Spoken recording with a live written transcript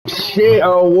shit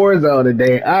on Warzone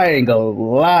today. I ain't gonna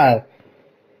lie,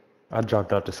 I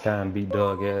dropped out the sky and beat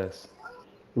Doug ass.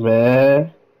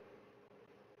 man.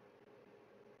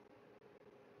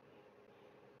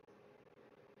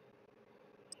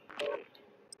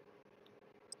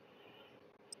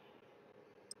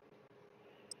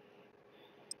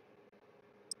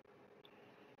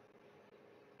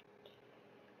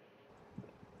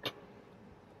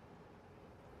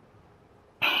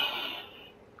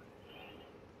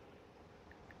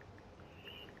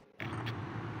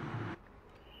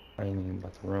 I ain't even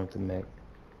about to run with the mech.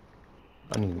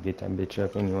 I need to get that bitch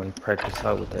up anyway. Practice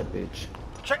out with that bitch.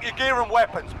 Check your gear and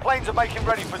weapons. Planes are making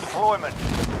ready for deployment.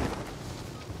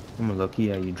 I'm gonna look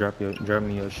key at you. Drop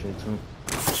me your shit too.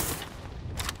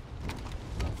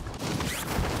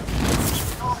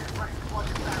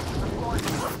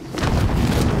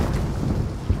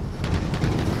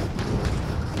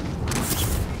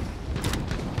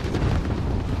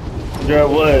 Drop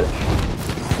what?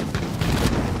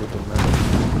 Get the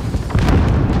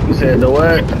mech. You said the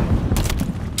what?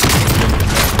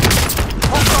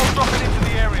 Hostiles dropping into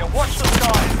the area. Watch the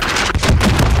skies.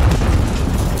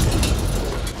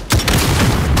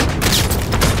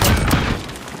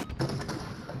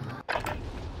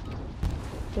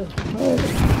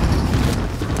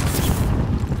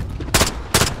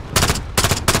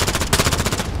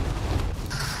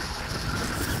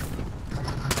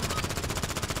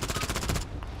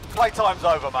 Playtime's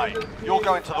over, mate. You're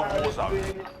going to the war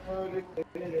zone.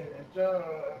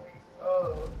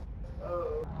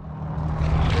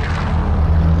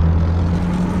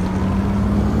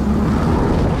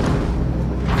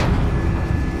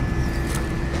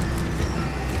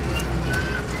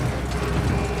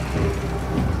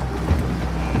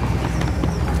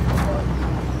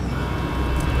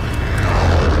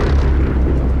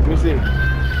 Let me see.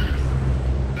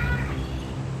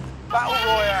 Battle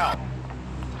Royale.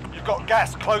 You've got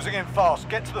gas closing in fast.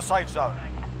 Get to the safe zone.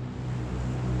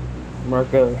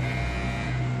 Mark up.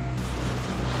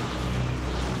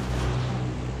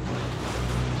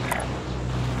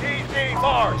 Easy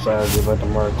march. Besides, about to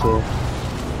mark too.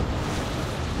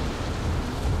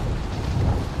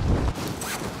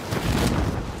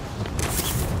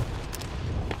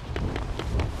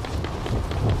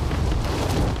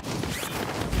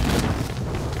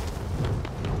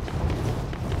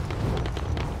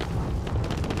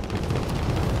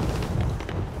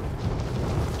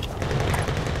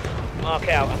 Mark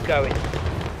out, I'm going.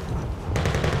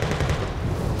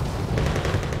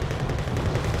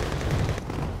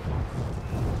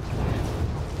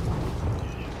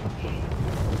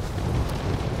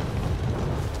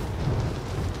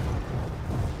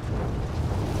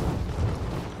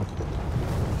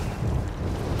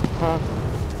 Huh?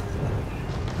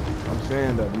 I'm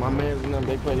saying that my mans and them,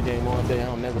 they play the game all day. I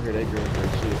don't never hear they girl say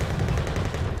shit.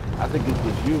 I think it's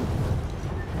just you.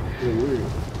 It's weird.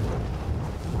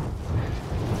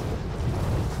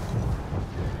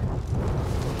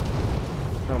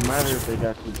 Don't matter if they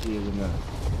got two kids or not.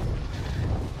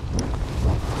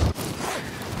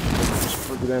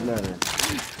 What does that matter?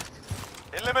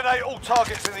 Eliminate all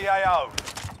targets in the AO.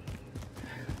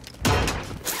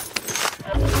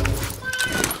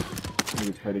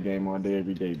 Niggas play the game all day,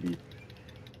 every day, B.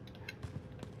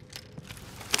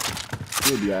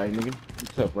 You'll be alright, nigga. You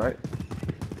tough, right?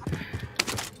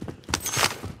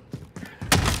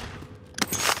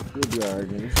 You'll be alright,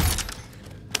 nigga.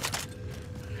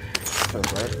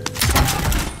 Tough, right?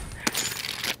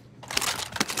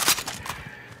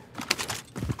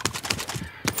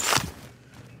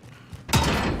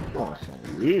 Oh,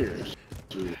 some weird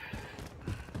shit.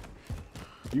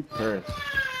 You press.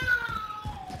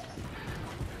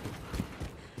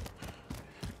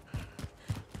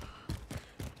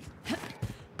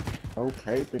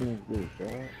 Okay, then it's good,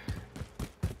 dog.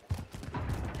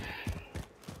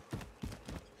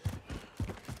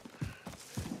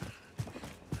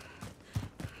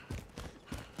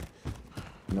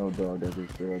 No dog that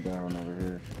just fell down over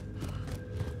here.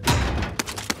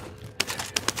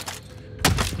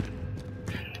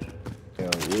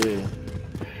 Hell yeah.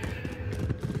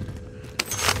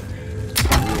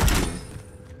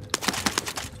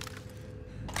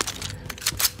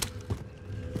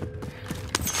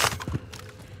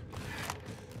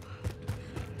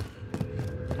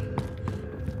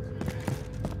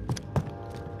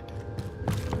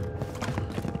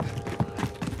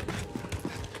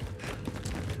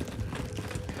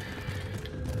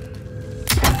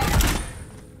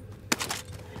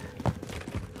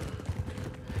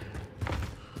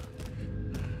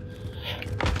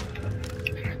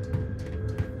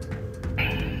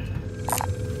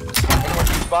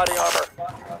 Body armor.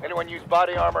 Anyone use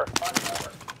body armor?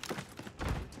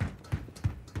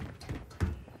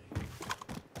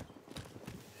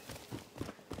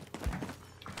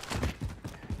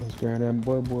 Scaring that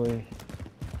boy.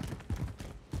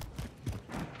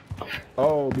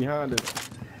 Oh, behind us.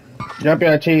 Drop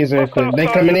your cheese real quick. They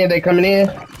coming in.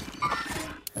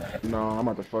 No, I'm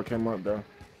about to fuck him up, though.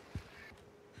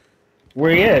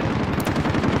 Where he at?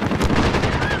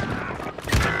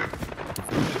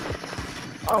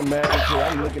 I'm mad at you.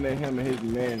 I'm looking at him and his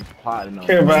man plotting on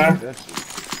Here, me. bro.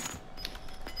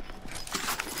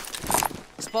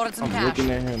 Spotted some I'm cash. looking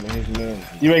at him and his man.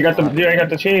 You ain't got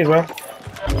the cheese, bro.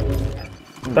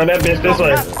 Throw that bitch this way.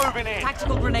 Gas moving in.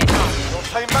 Tactical grenade launch. Your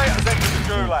teammate has entered the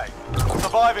gulag.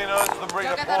 Surviving earns them Go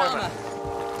get that redeployment.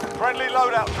 armor. Friendly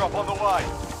loadout drop on the way.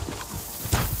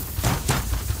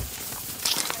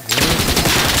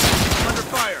 Under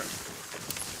fire.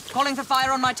 Calling for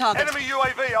fire on my target. Enemy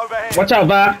UAV overhead. Watch out,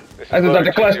 Vi. This I is just got the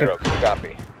Loader cluster. 2-0.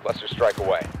 Copy. Cluster strike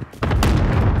away.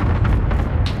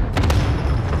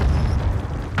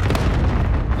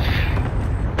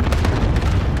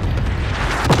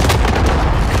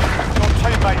 Your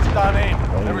teammates done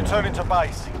in. They're returning to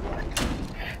base.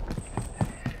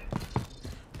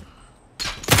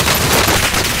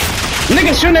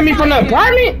 Niggas shooting at me from the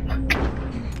apartment?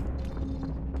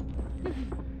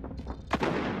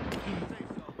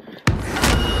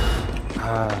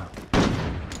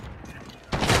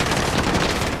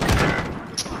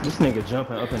 This nigga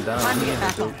jumping up and down. Time to get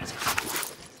back on.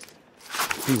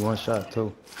 He one shot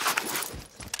too.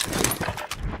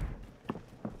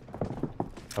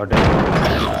 Oh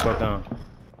damn. Fuck down.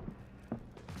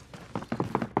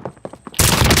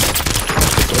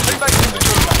 Teammates in the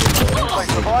gulag. If they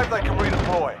survive, they can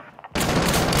redeploy.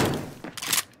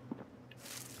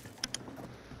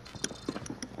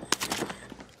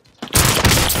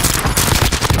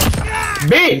 He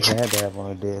Bitch! had to have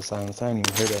one of dead silence. I didn't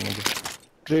even hear that nigga.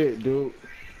 Shit, dude.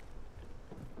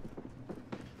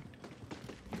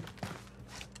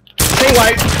 Team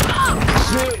white.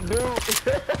 Shit, dude.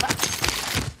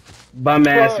 Bum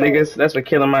ass Fuck. niggas. That's what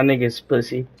killing my niggas,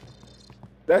 pussy.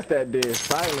 That's that dead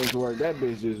silence work. That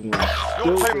bitch just went.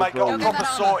 Your stupid teammate got a from me. proper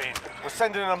sorting. We're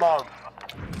sending them home.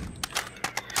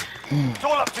 It's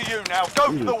all up to you now.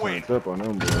 Go You for the just win. turned up on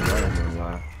them, boys. I ain't gonna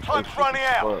lie. Time's That shit running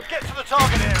was out. fucked. Get to the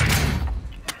target area.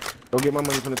 Go get my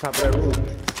money from the top of that roof.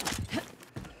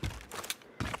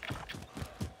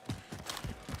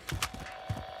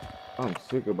 I'm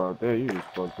sick about that. You just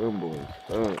fucked them boys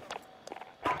up.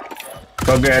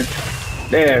 Go grab.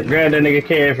 There, grab that nigga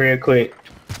cave real quick.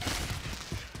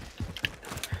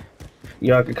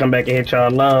 Y'all can come back and hit y'all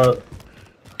load.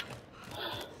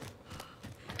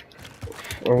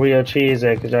 Or where your cheese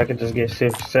at, cause y'all can just get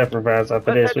supervised off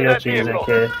of this. Where your cheese at,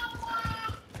 kid?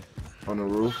 On the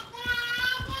roof.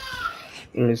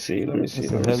 Let me see. It's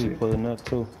a heavy pulling up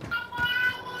too.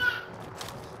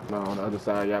 No, on the other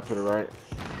side, y'all to the right.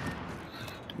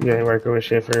 You ain't working with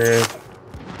shit for real.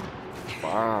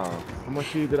 Wow. How much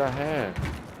cheese did I have?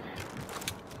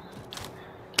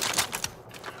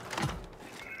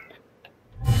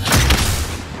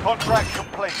 Contract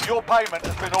complete. Your payment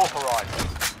has been authorized.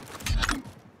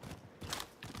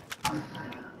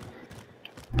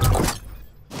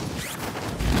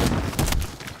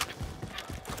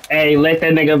 Hey, let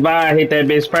that nigga buy hit that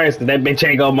bitch first. That bitch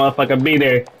ain't gonna motherfucker be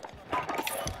there.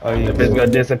 Oh yeah. That bitch gonna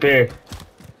disappear.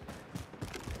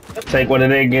 Take one of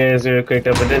their guns real quick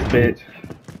up with this bitch.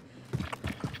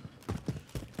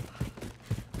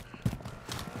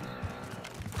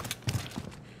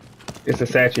 It's a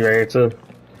statue right here too.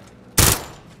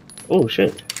 Oh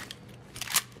shit.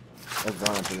 That's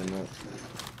Vine to the nuts.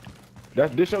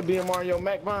 That's this your DMR and your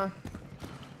Mac, Vine?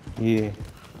 Yeah.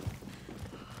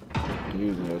 I'm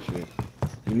using your shit.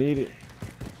 You need it?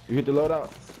 You hit the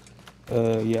loadout?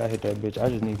 Yeah, I hit that bitch. I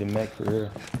just need the Mac for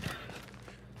real.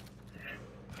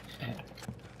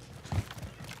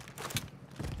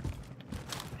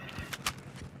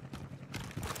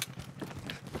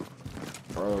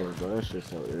 Bro, that shit's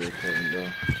so irritating, bro.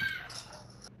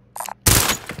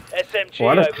 SMG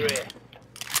What? over here.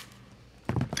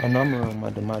 I know I'm around my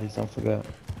Dematis, I forgot.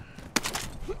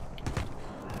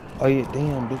 Oh yeah,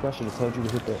 damn, Duke, I should have told you to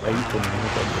hit that. Oh, you couldn't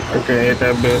hit that bitch. Okay, hit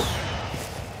that bitch.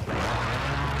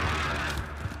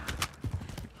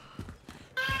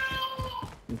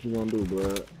 What you gonna do,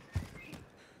 bud?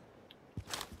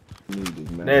 You need this,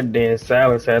 man. That damn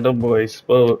silence had them boys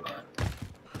spoiled.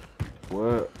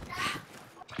 What?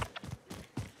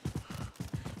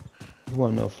 You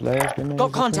want no flash grenades?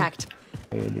 Got contact.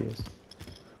 There it is.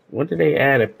 What did they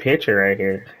add a picture right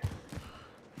here?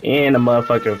 And a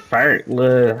motherfucking fart,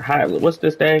 little hot. What's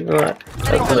this thing called?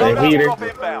 That's a Loadout heater. drop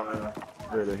inbound.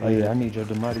 Oh yeah, I need your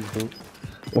Dematis, Duke.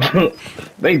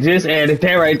 They just added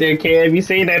that right there, Kev. You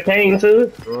seen that pain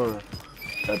too?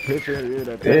 That picture, yeah,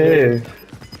 that picture.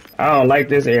 Yeah. I don't like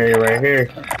this area right here.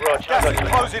 Roger. Gas is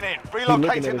closing in. He looking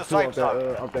Relocating at the us too safe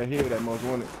zone. off that hill that most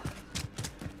wanted.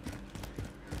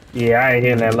 Yeah, I ain't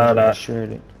hitting that load up. Sure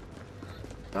it.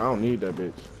 I don't need that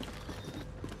bitch.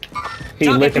 He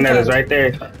looking at us right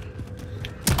there.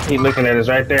 He looking at us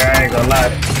right there. I ain't gonna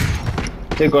lie.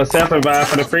 He go self-revive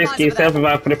for the frisky.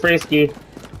 Self-revive for the frisky.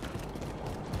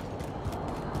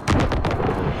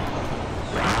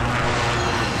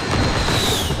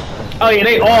 Oh yeah,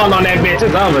 they all on that bitch.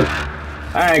 It's over.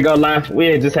 I ain't gonna lie.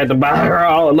 We just had to buy her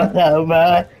all up,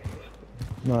 man.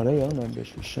 No, they on that bitch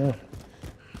for sure.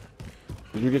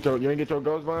 Did you ain't get your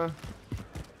ghost, Vine?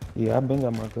 Yeah, I been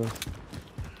got my ghost.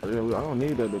 I don't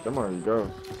need that bitch. I'm already go.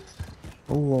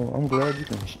 Oh, I'm glad you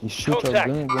can shoot your Contact.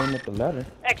 gun going up the ladder.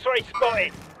 X-ray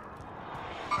spotted.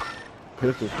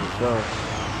 Pistol for sure.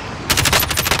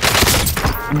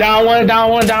 Down one,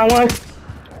 down one, down one.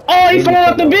 Oh, he fell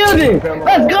off the building.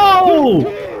 Let's go.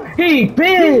 He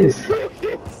pissed.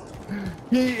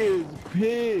 He is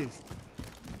pissed.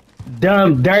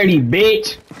 Dumb, dirty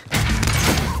bitch.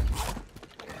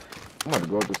 I'm about to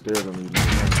go up the stairs on these.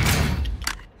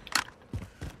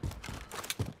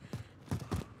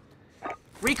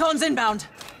 Recon's inbound.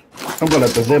 I'm going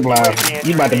up the zip line.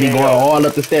 You about to be going all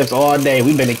up the steps all day.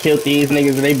 We been to kill these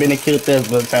niggas and they been to kill us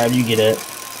by the time you get up.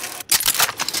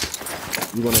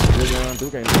 You gonna zip line?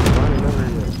 Duke ain't running over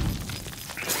here.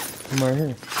 I'm right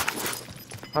here.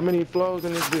 How many flows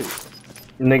in this bitch?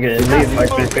 Nigga, at least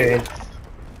like 15.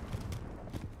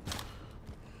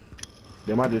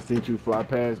 Damn, I just seen you fly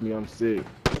past me. I'm sick.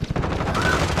 I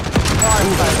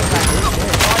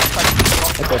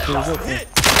thought you was up there.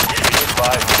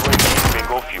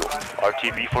 Bingo fuel.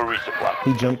 RTB for resupply.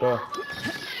 He jumped off.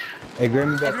 Hey, grab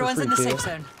me back Everyone's for in the free, safe kid.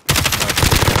 zone.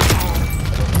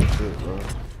 Shit, bro.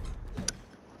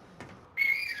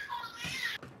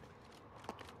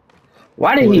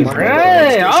 Why did he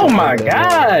run? Oh my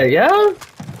god, yo.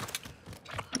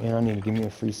 Man, I need to give me a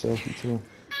free selfie too.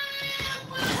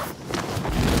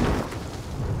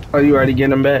 Oh, you already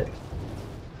getting him back?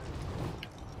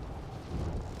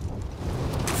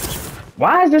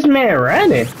 Why is this man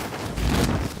running?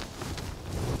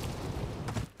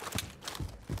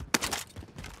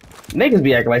 Niggas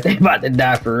be acting like they about to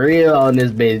die for real on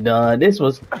this bitch, dog. This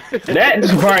was that's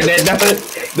the part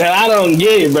that I don't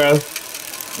get it, bro.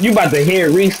 You about to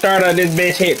hit restart on this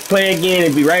bitch, hit play again,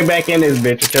 and be right back in this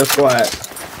bitch with your squad.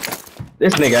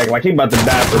 This nigga acting like he about to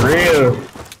die for real.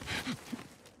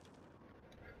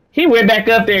 He went back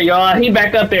up there, y'all. He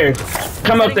back up there.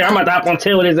 Come up there. I'm about to hop on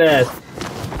tail with his ass.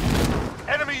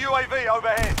 Enemy UAV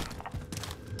overhead.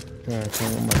 Alright,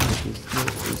 come on, my free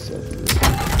selfie.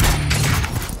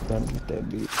 Done with that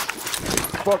bitch.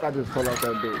 Fuck, I just fell out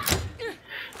that bitch.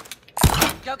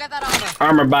 Go get that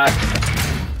armor. Armor box.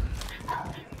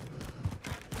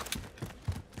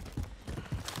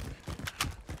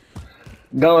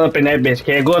 Go up in that bitch,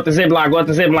 kid. Go up the zip line. Go up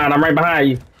the zip line. I'm right behind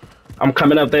you. I'm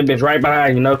coming up that bitch right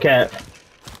behind you. No cap.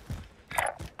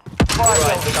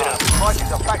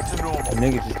 Prices are back to normal. That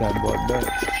nigga just got bought back.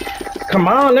 Come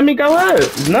on, let me go up.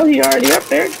 No, he already up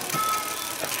there.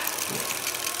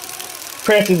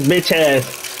 Press his bitch ass.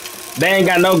 They ain't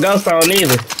got no ghost on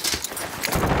either.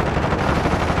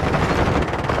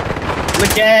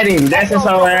 Look at him. That's his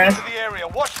whole ass. To the area.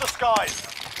 Watch the skies.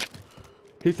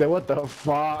 He said, what the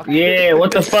fuck? Yeah,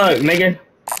 what the fuck, nigga?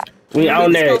 We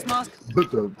on Stealth that. mask. What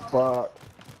the fuck?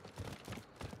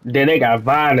 Then they got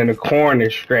Vine in the corner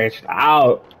stretched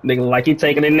out. Nigga like he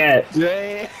taking a nap.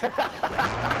 Yeah.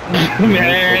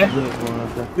 Man.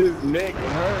 His neck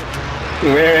hurt.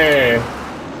 Man.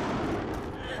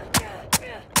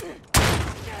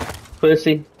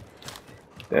 Pussy.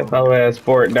 That whole ass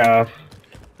sport down.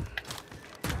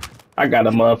 I got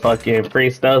a motherfucking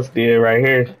free stuff still right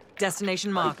here. Destination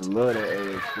I marked. love that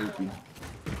ass freaky.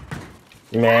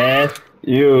 Man,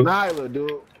 you. Nyla,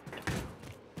 dude.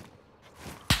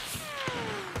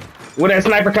 Where that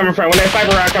sniper coming from? Where that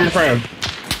sniper round coming from?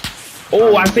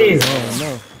 Oh, I see it. Oh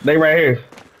no. They right here.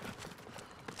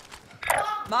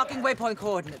 Marking waypoint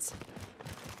coordinates.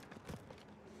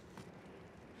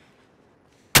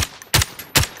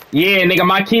 Yeah, nigga,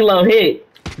 my kilo hit,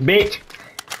 bitch.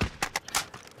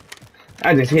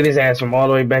 I just hit his ass from all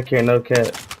the way back here, no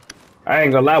cap. I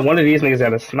ain't gonna lie, one of these niggas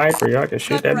had a sniper. Y'all can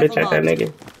shoot that bitch at that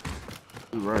nigga.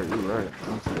 You right, you right. I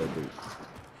don't see that bitch.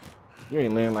 You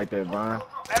ain't laying like that, Vine.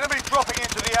 Enemy dropping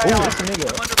into the Oh, AR. that's a nigga.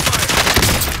 Under fire.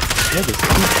 Niggas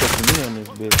keep pushing me on this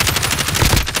bitch.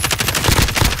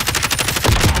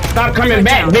 Stop coming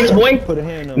back, bitch boy. Put a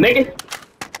hand up. Nigga.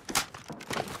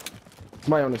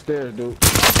 Somebody on the stairs, dude.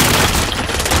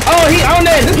 Oh, he on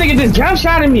that. This nigga just jump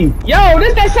shotting me. Yo,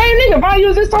 this that same nigga. If I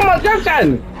use this so much jump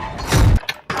shotting me.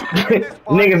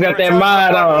 Niggas got that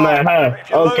mod on there, huh?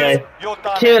 Okay.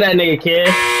 Kill that nigga, kid.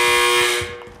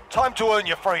 Time to earn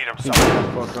your freedom, son.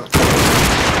 Fuck up.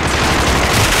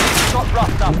 Got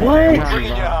roughed up. What?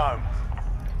 Bringing you home.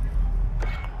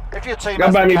 If your team Go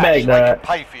has buy the me cash, back, they can dog.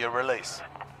 pay for your release.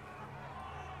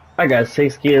 I got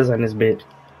 6 kills on this bitch.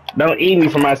 Don't eat me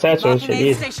for my satchel and Marking shit aid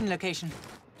either. station location.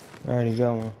 I already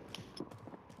got one.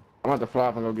 I'm about to fly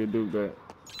up and go get Duke back.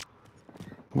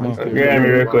 Come on. Grab me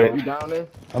real quick. You down there?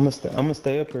 I'm gonna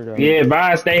stay up here though. Yeah,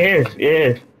 bye, stay here.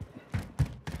 Yeah.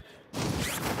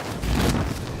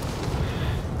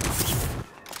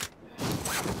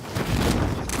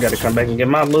 Gotta come back and get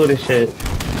my loot and shit.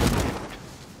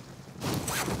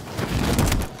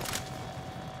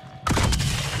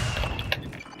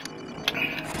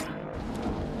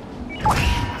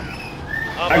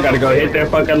 I gotta go hit that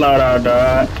fucking loadout,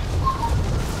 dog.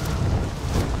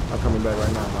 I'm coming back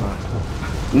right now,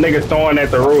 man. Nigga throwing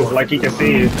at the roof like he can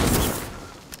see it.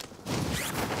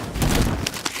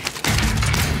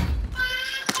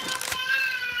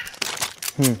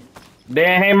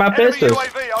 Damn, hey, my Enemy pistols.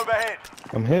 UAV overhead.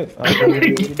 I'm hit. I don't know what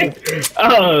to do.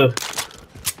 Oh,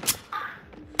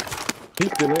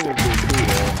 He's still in this bitch too,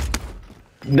 dog.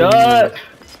 though.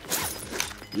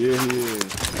 Yeah, he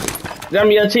is. Give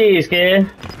me your cheese, kid.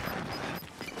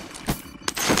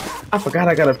 I forgot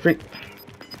I got a freak.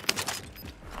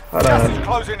 Hold Gas on. is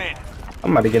closing in.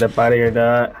 I'm about to get up out of here,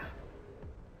 dog.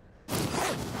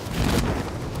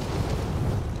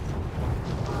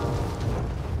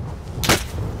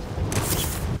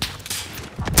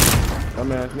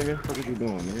 Dumbass nigga, what are you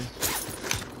doing, nigga?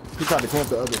 He tried to come up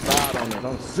the other side on us.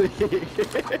 I'm sick.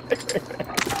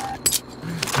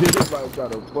 Nigga about to try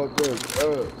to fuck us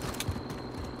up.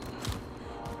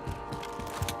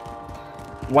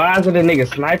 Why is it a nigga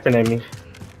sniping at me?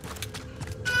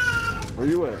 Where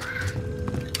you at?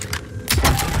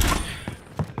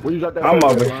 Where you got that? I'm at,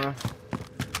 over. Ron?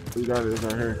 Where you got it? It's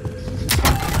right here.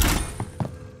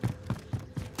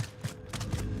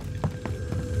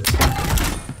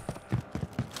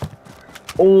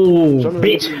 Oh, Show me what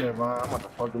bitch. you in there, Ron. I'm about to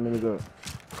fuck them niggas up.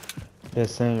 That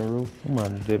same roof. I'm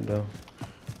on the dip though.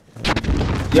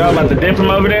 Y'all about to dip from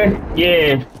over there?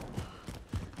 Yeah.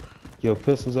 Yo,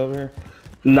 pistols over here.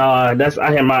 Nah, that's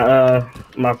I had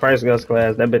my first ghost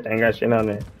class. That bitch ain't got shit on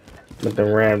there. With the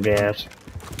ram jams.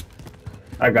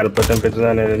 I gotta put them bitches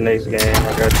on there the next game.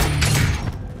 I got you.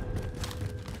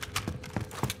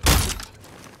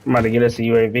 I'm about to get us a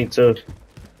UAV too.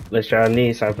 Unless y'all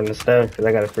need something to stuff, cause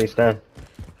I got a free stuff.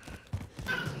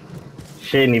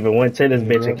 Shouldn't even went to this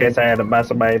bitch in case I had to buy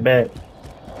somebody back.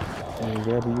 And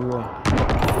grab you up.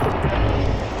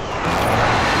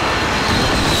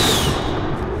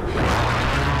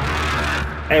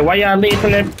 Hey, why y'all leave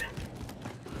from that?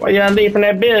 Why y'all leave from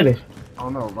that building? I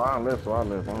don't know. Ron left, so I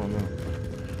left. I don't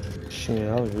know. Shit,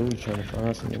 I was really trying to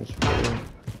find some niggas for real.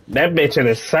 That bitch in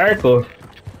a circle.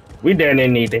 We down there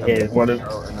need to hit. What is?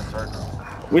 Oh, in the circle.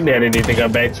 We down there need to go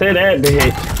back to that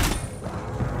bitch.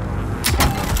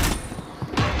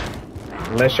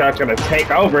 Unless y'all gonna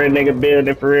take over a nigga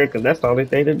building for real, cause that's the only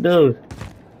thing to do.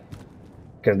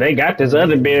 Cause they got this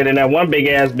other building, that one big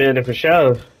ass building for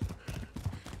sure.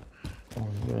 Oh,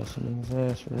 you got some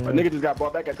niggas ass for A real. nigga just got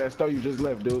brought back at that store you just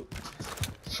left, dude.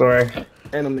 Sorry.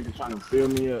 And them niggas trying to fill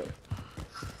me up.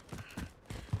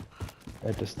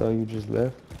 At the store you just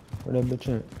left? Where that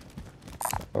bitch at?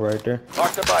 Oh, right there.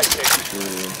 Like the bait, kid.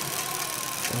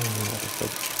 Oh, what the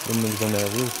fuck? Them niggas on that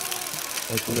roof.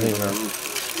 That's what they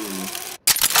are.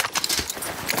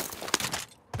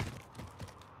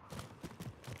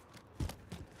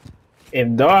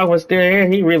 If Dog was still here,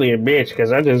 he really a bitch,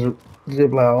 cause I just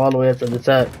zip line all the way up to the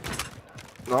top.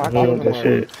 No, I Yeah, killed that him.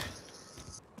 shit.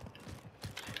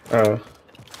 Oh.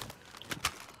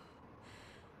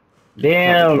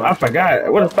 Damn, I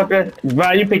forgot. What the fuck?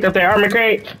 Vaughn, you picked up that armor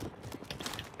crate?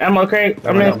 Ammo crate?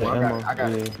 I mean, I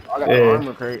got Yeah. the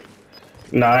armor crate.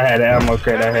 no, I had the ammo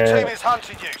crate. I Enemy team had. is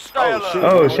hunting you. Stay Oh, alert. shit.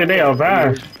 Oh shit, they on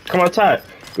Vine. Come on top.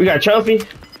 We got trophy.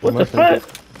 What the Must fuck?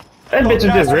 That bitch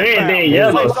is just red, then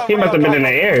yellow. He must have been in the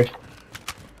air.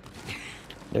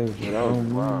 They was just that was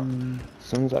on wild. me. As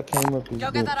soon as I came up,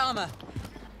 Go get that armor.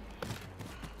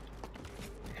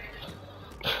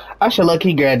 I should look.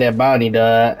 He grabbed that bounty,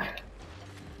 dog.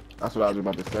 That's what I was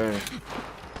about to say.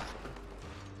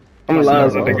 I'm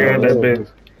lying to grab that bitch.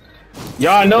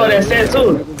 Y'all know that set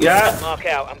too. Yeah, Mark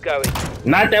out, I'm going.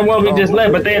 not that one we just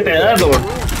left, but they at that other one.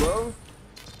 Bro.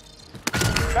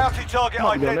 Bounty target Come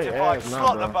on, man, they identified. ass now,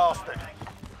 Slot the bro. bastard.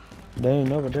 They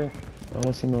ain't over there. I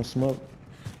don't see no smoke.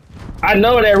 I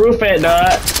know where that roof at,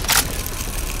 dog.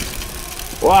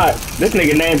 What? This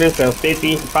nigga named himself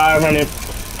 50, 500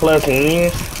 plus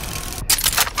wins.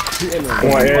 I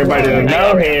want everybody to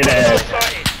know here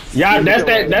that y'all.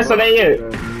 That's what they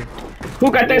is.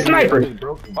 Who got that sniper?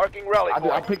 Marking rally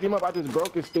point. I picked him up. I just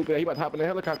broke his stupid. He about to hop in the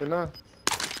helicopter now.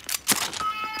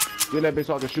 Get that bitch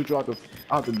so I can shoot you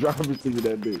out the driver's seat with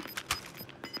that bitch.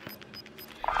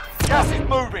 Gas is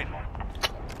moving.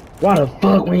 Why the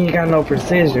fuck we ain't got no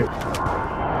precision?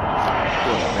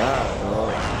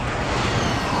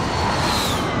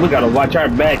 We gotta watch our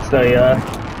backs though, y'all.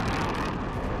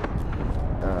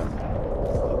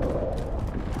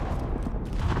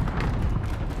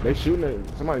 They shooting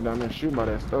it. Somebody down there shooting by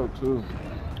that stove too.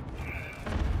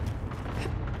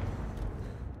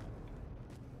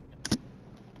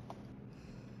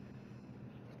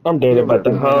 I'm dead about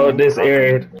to hold this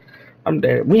area. I'm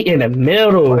dead. We in the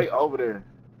middle. Oh, they over there.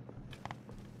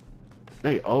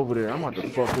 They over there. I'm about to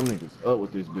fuck them niggas up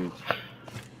with this bitch.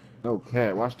 No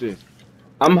cat. Watch this.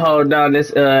 I'm holding down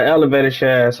this elevator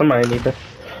shaft. Somebody need to.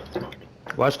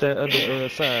 Watch that other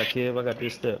side, kid. I got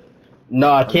this step. No,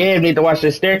 Kev need to watch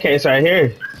this staircase right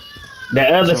here. The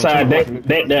other side,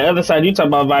 the other side you talking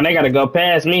about, Vine, they gotta go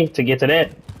past me to get to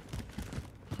that.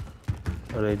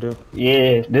 Oh, they do?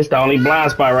 Yeah, this the only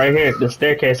blind spot right here. The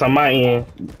staircase on my end.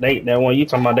 That one you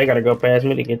talking about, they gotta go past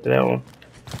me to get to that one.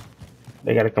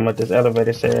 They gotta come up this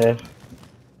elevator shaft.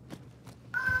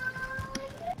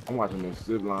 I'm watching this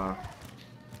zip line.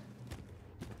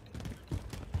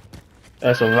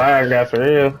 That's what Vine got for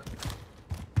real.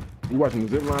 You watching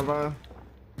the zip line, Vine?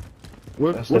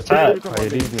 That's the top. Oh, yeah,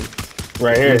 these niggas.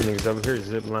 Right here. These niggas over here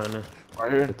zip lining.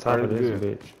 Right here? The top of this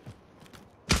bitch.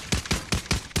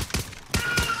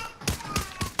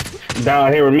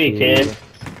 Down here with me, kid.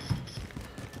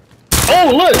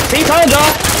 Oh, look! See, told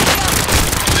y'all!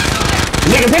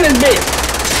 Niggas in this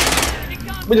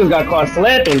bitch! We just got caught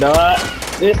slapping, dog.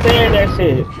 Just saying that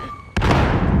shit.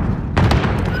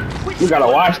 We gotta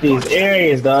watch these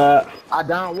areas, dog. I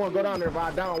down one. Go down there,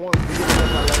 Vine. Down one.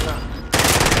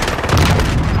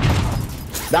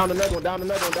 Down another one. Down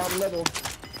another one. Down another one.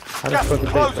 How the Gas fuck is is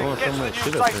they closing. throwing Get so to the much new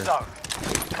shit up safe there? zone.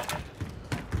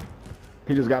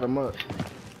 He just got him up.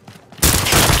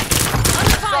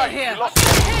 Fire here. You lost the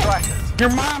trackers. Your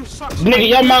mom sucks. Nigga,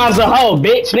 your mom's a hoe,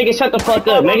 bitch. Nigga, shut the fuck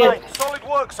up, nigga. Solid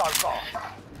work so far.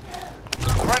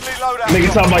 Friendly loadout.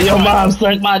 Nigga talking about your mom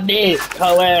suck my dick.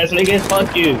 Hoe ass, nigga.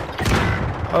 Fuck you.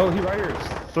 Oh, he right here.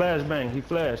 Flashbang. He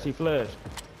flashed. He flashed.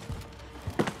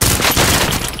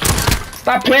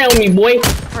 Stop playing with me, boy.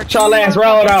 Y'all ass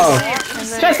rolled on.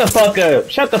 Shut the fuck up.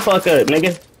 Shut the fuck up,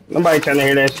 nigga. Nobody trying to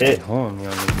hear that shit. Hold me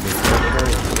on this bitch.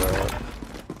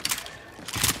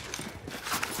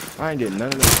 I ain't getting none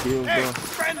of them kills, bro.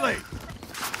 Friendly.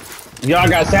 Y'all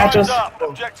got satchels? Time's up.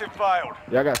 Objective failed.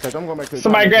 Yeah, I got sex. I'm going back to the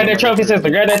Somebody grab that trophy sister.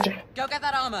 Grab that. Go get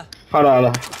that armor. Hold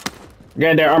on.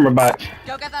 Grab that armor box.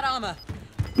 Go get that armor.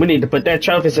 We need to put that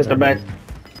trophy system back.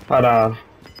 Hold on.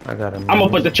 I got him. I'm gonna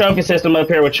put the trophy system up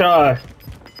here with y'all.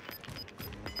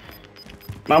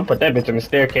 I'm gonna put that bitch in the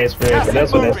staircase for it, but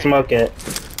that's where that smoke at.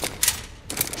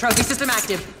 Trophy system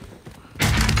active.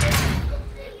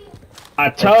 I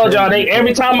told y'all, they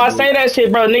every time I say that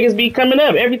shit, bro, niggas be coming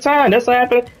up. Every time. That's what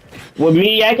happened with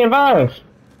me, Yak, and Vine.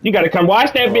 You gotta come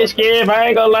watch that bitch, kid. I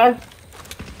ain't gonna lie.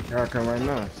 Here I come right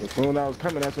now. So soon as I was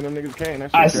coming, that's when them niggas came.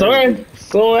 That shit I crazy. swear,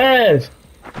 so as.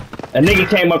 A nigga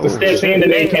came up the steps and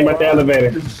then came up the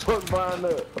elevator. Fuck Vine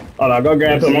up. Hold on, go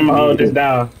grab him. I'm gonna hold this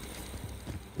down.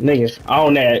 Niggas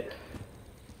on that.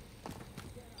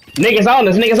 Niggas on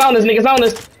this, niggas on this, niggas on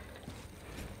this.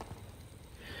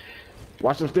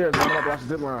 Watch them stairs, man. I'm about to watch the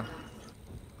zip line.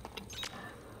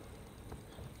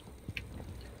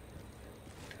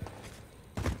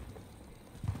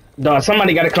 Dog,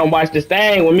 somebody gotta come watch this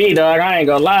thing with me, dog. I ain't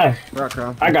gonna lie. Here I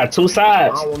come. I got two I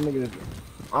sides. don't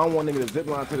want niggas to zip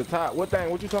line to the top. What thing?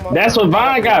 What you talking about? That's what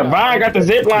Vine got. Vine got the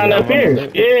zip line up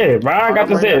here. Yeah, Vine got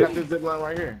the I got zip. this zip line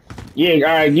right here. Yeah,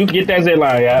 alright, you get that zip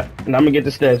line, yeah. And I'm gonna get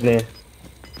the steps then.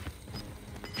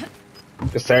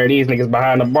 Cause sir, these niggas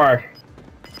behind the bar.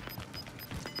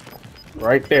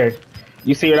 Right there.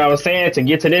 You see what I was saying? To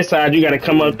get to this side, you gotta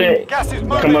come up there. Gas is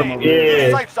moving. Come up, in.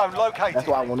 yeah. Safe zone located. That's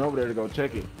why I went over there to go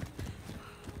check it.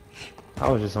 I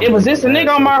was just on It was just a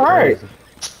nigga on my heart.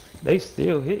 They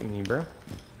still hitting me, bro.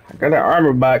 I got that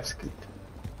armor box.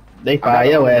 They fire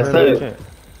your ass up.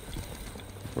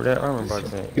 Where that armor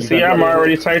box at? You see, I'm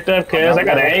already typed up, cuz I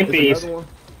got an aim piece.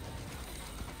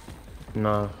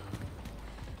 Nah.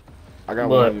 I got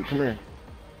What? one. Come here.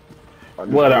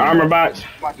 What, an armor box?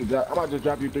 I'm about to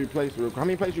drop you 3 plates real quick. How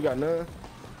many plates you got? None?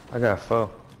 I got 4.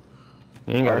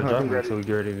 You ain't gotta Alright, drop I'm me ready. until we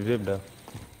get ready to dip, though.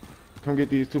 Come get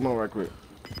these 2 more right quick.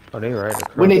 Oh, they right.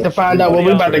 We need to find out where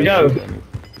we about to go.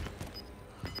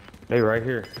 They right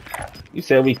here. You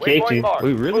said we kicked Waypoint you. marked.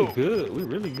 We really Move. good. We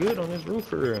really good on this roof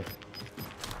for real.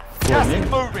 Gas is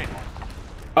moving.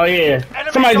 Oh yeah.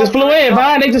 Enemy Somebody just flew in,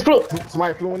 Vine. They just flew.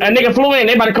 Somebody flew in. That nigga flew in.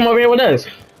 They about to come over here with us.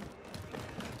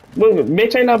 Move it.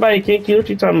 Bitch, ain't nobody kick you. What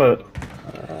you talking about?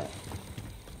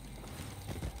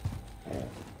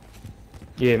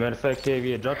 Yeah, matter of fact, Kev,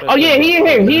 yeah, drop that. Oh yeah, he in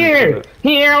here. He in here.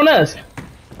 He in here on us.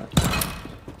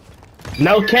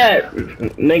 No cat.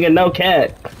 Nigga, no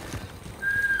cat.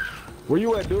 Where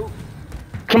you at, dude?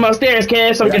 Come upstairs,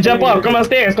 Cash, so we can jump off. Come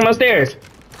upstairs. Come upstairs.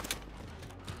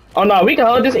 Oh no, we can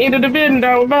hold this end of the building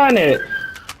down with Vine at.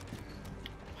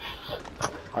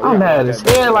 I'm mad as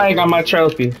hell I ain't got my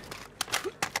trophy.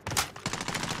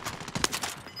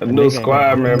 A new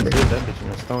squad member. That bitch in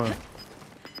the storm.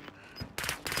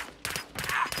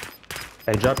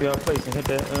 Hey, drop y'all place and hit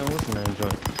that, what's the name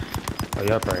joint? Oh,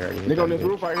 y'all probably already hit Nigga on that this bitch.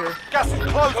 roof right here. Gas is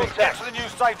closing. Get to the new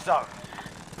safe zone.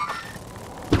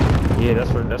 Yeah,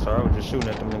 that's where I was just shooting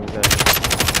at them niggas at.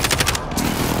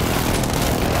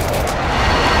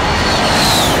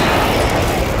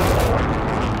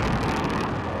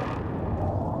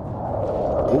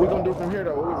 What we gonna do from here,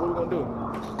 though? What we gonna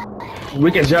do?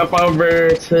 We can jump over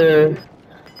to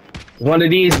one of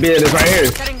these buildings right here.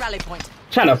 Setting rally point.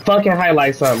 Trying to fucking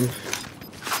highlight something.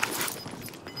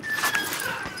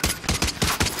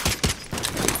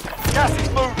 Gas is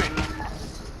moving.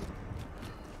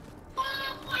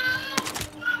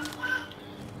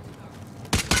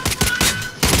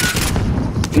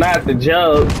 Not the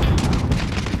joke.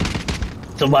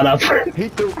 So what up? He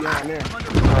threw behind there.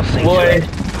 Boy,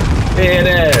 head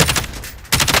ass.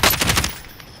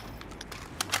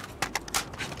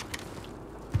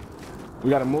 We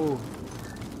gotta move.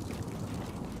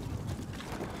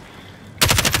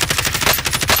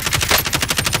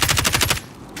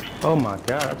 Oh my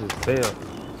god, I just fell.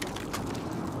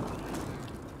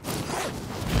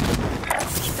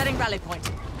 Setting rally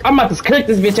point. I'm about to click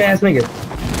this bitch ass nigga.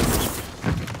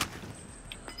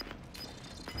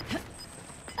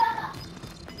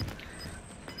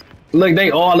 Look,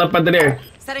 they all up under there.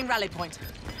 Setting rally point.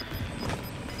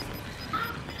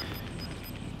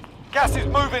 Gas is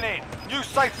moving in. New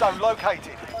safe zone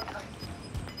located.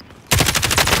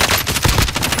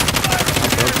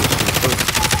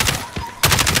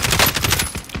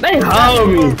 They hold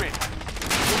me. Moving.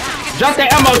 Drop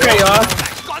that ammo crate, y'all.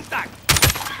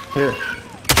 Here.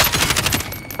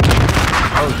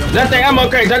 Drop that ammo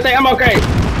crate. Drop that ammo crate.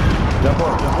 Jump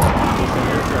off, jump off.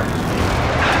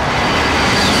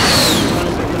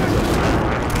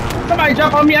 Somebody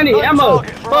jump on me. I need No ammo.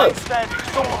 targets remain Fuck. standing.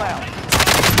 Sort them out.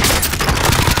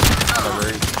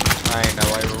 I ain't know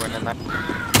why we're winning that.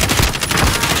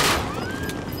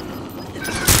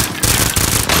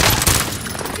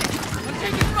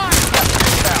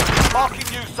 Marking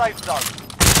new safe zone.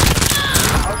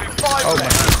 Only 5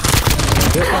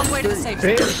 left. Halfway to the safe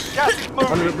zone. Gas is Under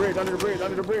the moving. bridge, under the bridge,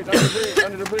 under the bridge, under the bridge,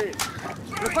 under the bridge.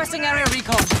 Requesting area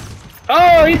recon.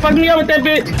 Oh, he fucked me up with that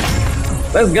bitch.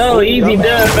 Let's go. Easy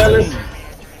done, fellas.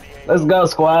 Let's go,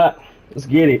 squad. Let's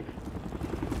get it.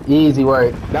 Easy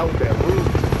work. That was that roof.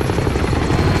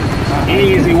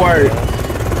 Easy work.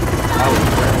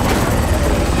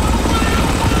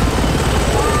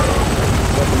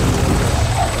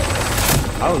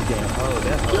 I was getting hold.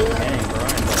 That's the game, bro. I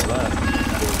ain't gonna lie.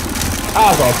 I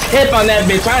was gonna tip on that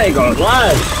bitch. I ain't gonna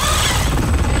lie.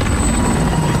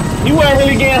 You weren't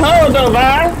really getting hold though,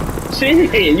 Vine.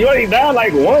 Shit, you only died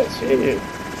like once. Shit.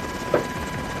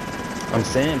 I'm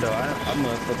saying though, I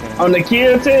motherfucking. On the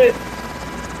kill tip.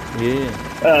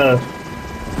 Yeah.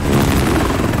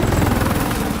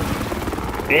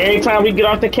 Every time we get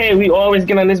off the K, we always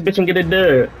get on this bitch and get a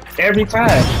dub. Every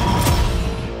time.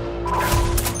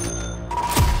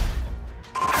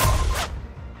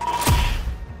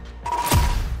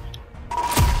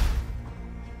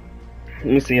 Let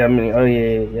me see how many. Oh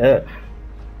yeah, yeah.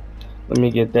 Let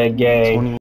me get that game.